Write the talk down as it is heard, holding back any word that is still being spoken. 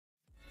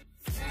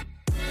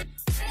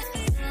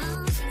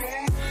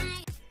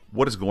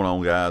What is going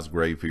on, guys?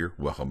 Grave here.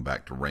 Welcome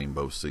back to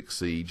Rainbow Six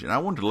Siege. And I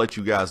wanted to let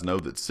you guys know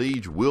that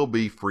Siege will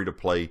be free to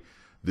play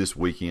this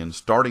weekend,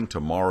 starting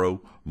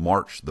tomorrow,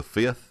 March the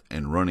 5th,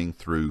 and running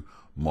through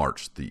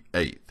March the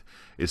 8th.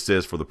 It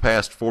says for the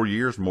past 4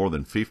 years, more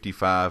than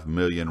 55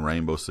 million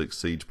Rainbow Six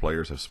Siege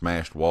players have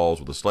smashed walls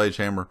with a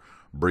sledgehammer,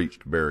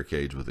 breached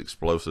barricades with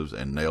explosives,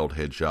 and nailed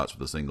headshots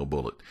with a single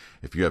bullet.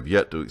 If you have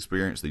yet to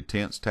experience the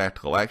tense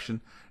tactical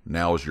action,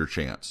 now is your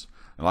chance.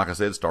 And like I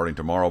said, starting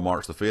tomorrow,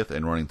 March the 5th,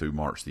 and running through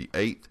March the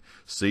 8th,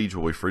 Siege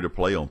will be free to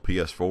play on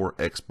PS4,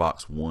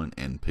 Xbox One,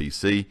 and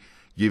PC,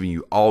 giving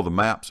you all the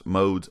maps,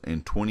 modes,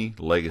 and 20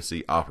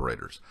 legacy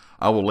operators.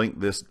 I will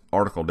link this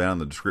article down in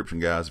the description,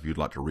 guys, if you'd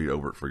like to read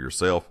over it for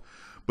yourself.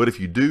 But if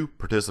you do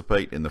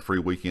participate in the free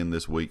weekend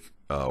this week,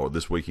 or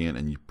this weekend,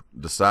 and you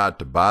decide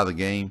to buy the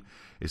game,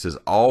 it says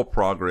all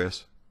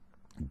progress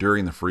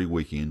during the free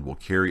weekend will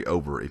carry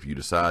over if you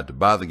decide to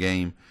buy the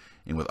game.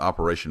 And with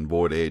Operation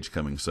Void Edge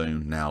coming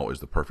soon, now is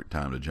the perfect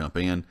time to jump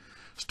in.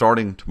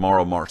 Starting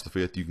tomorrow, March the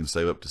 5th, you can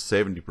save up to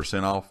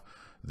 70% off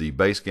the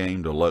base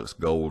game, deluxe,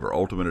 gold, or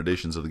ultimate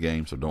editions of the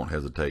game, so don't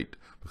hesitate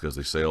because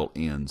the sale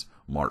ends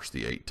March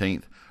the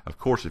 18th. Of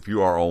course, if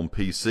you are on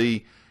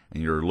PC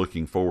and you're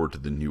looking forward to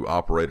the new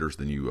operators,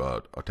 the new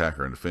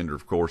attacker and defender,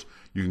 of course,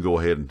 you can go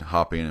ahead and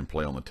hop in and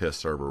play on the test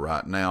server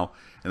right now.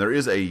 And there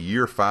is a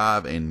year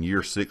 5 and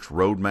year 6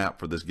 roadmap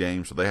for this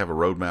game, so they have a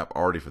roadmap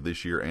already for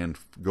this year and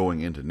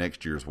going into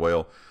next year as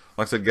well.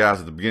 Like I said,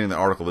 guys, at the beginning of the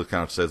article, this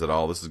kind of says it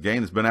all. This is a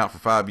game that's been out for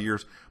 5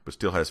 years, but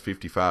still has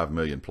 55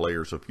 million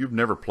players. So if you've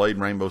never played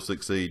Rainbow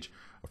Six Siege,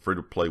 a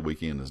free-to-play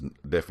weekend is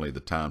definitely the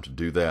time to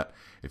do that.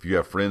 If you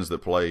have friends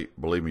that play,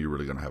 believe me, you're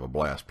really going to have a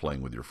blast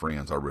playing with your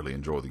friends. I really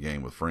enjoy the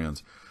game with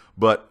friends.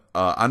 But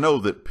I know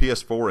that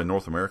PS4 in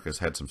North America has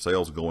had some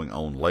sales going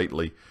on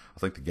lately. I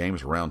think the game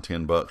is around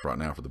 $10 right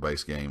now for the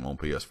base game on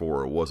PS4,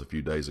 or it was a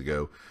few days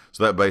ago.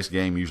 So that base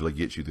game usually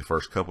gets you the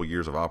first couple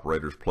years of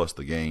operators plus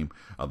the game.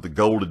 The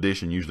gold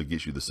edition usually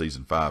gets you the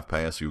Season 5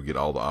 pass, so you'll get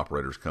all the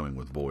operators coming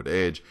with Void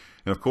Edge.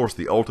 And of course,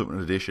 the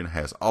Ultimate Edition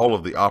has all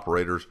of the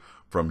operators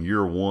from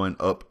year 1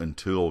 up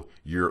until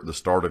the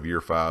start of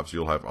year 5, so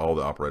you'll have all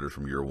the operators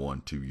from year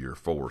 1 to year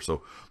 4.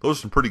 So those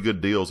are some pretty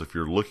good deals if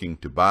you're looking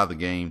to buy the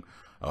game.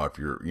 If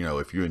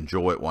you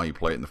enjoy it while you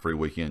play it in the free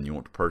weekend and you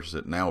want to purchase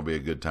it, now would be a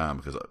good time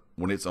because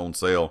when it's on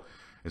sale,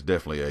 it's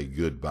definitely a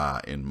good buy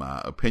in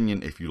my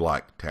opinion if you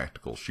like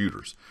tactical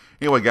shooters.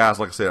 Anyway, guys,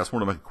 like I said, I just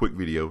want to make a quick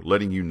video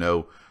letting you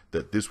know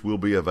that this will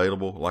be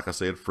available, like I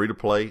said, free to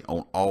play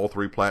on all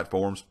 3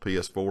 platforms,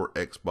 PS4,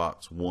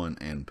 Xbox One,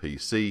 and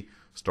PC,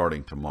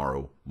 starting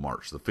tomorrow,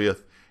 March the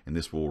 5th, and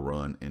this will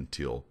run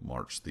until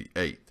March the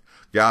 8th.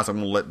 Guys, I'm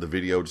going to let the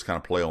video just kind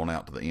of play on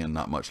out to the end,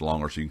 not much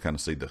longer, so you can kind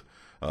of see the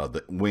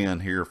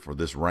win here for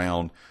this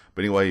round.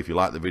 But anyway, if you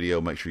like the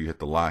video, make sure you hit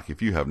the like.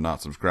 If you have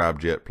not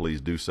subscribed yet,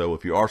 please do so.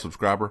 If you are a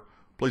subscriber,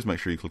 please make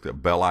sure you click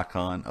that bell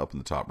icon up in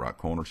the top right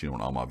corner so you know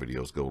when all my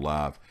videos go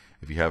live.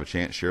 If you have a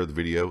chance, share the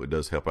video. It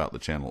does help out the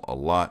channel a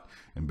lot.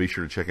 And be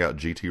sure to check out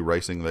GT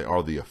Racing. They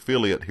are the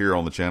affiliate here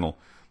on the channel.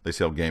 They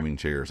sell gaming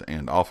chairs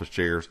and office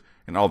chairs,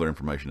 and all their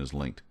information is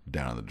linked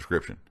down in the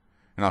description.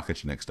 And I'll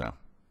catch you next time.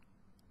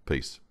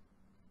 Peace.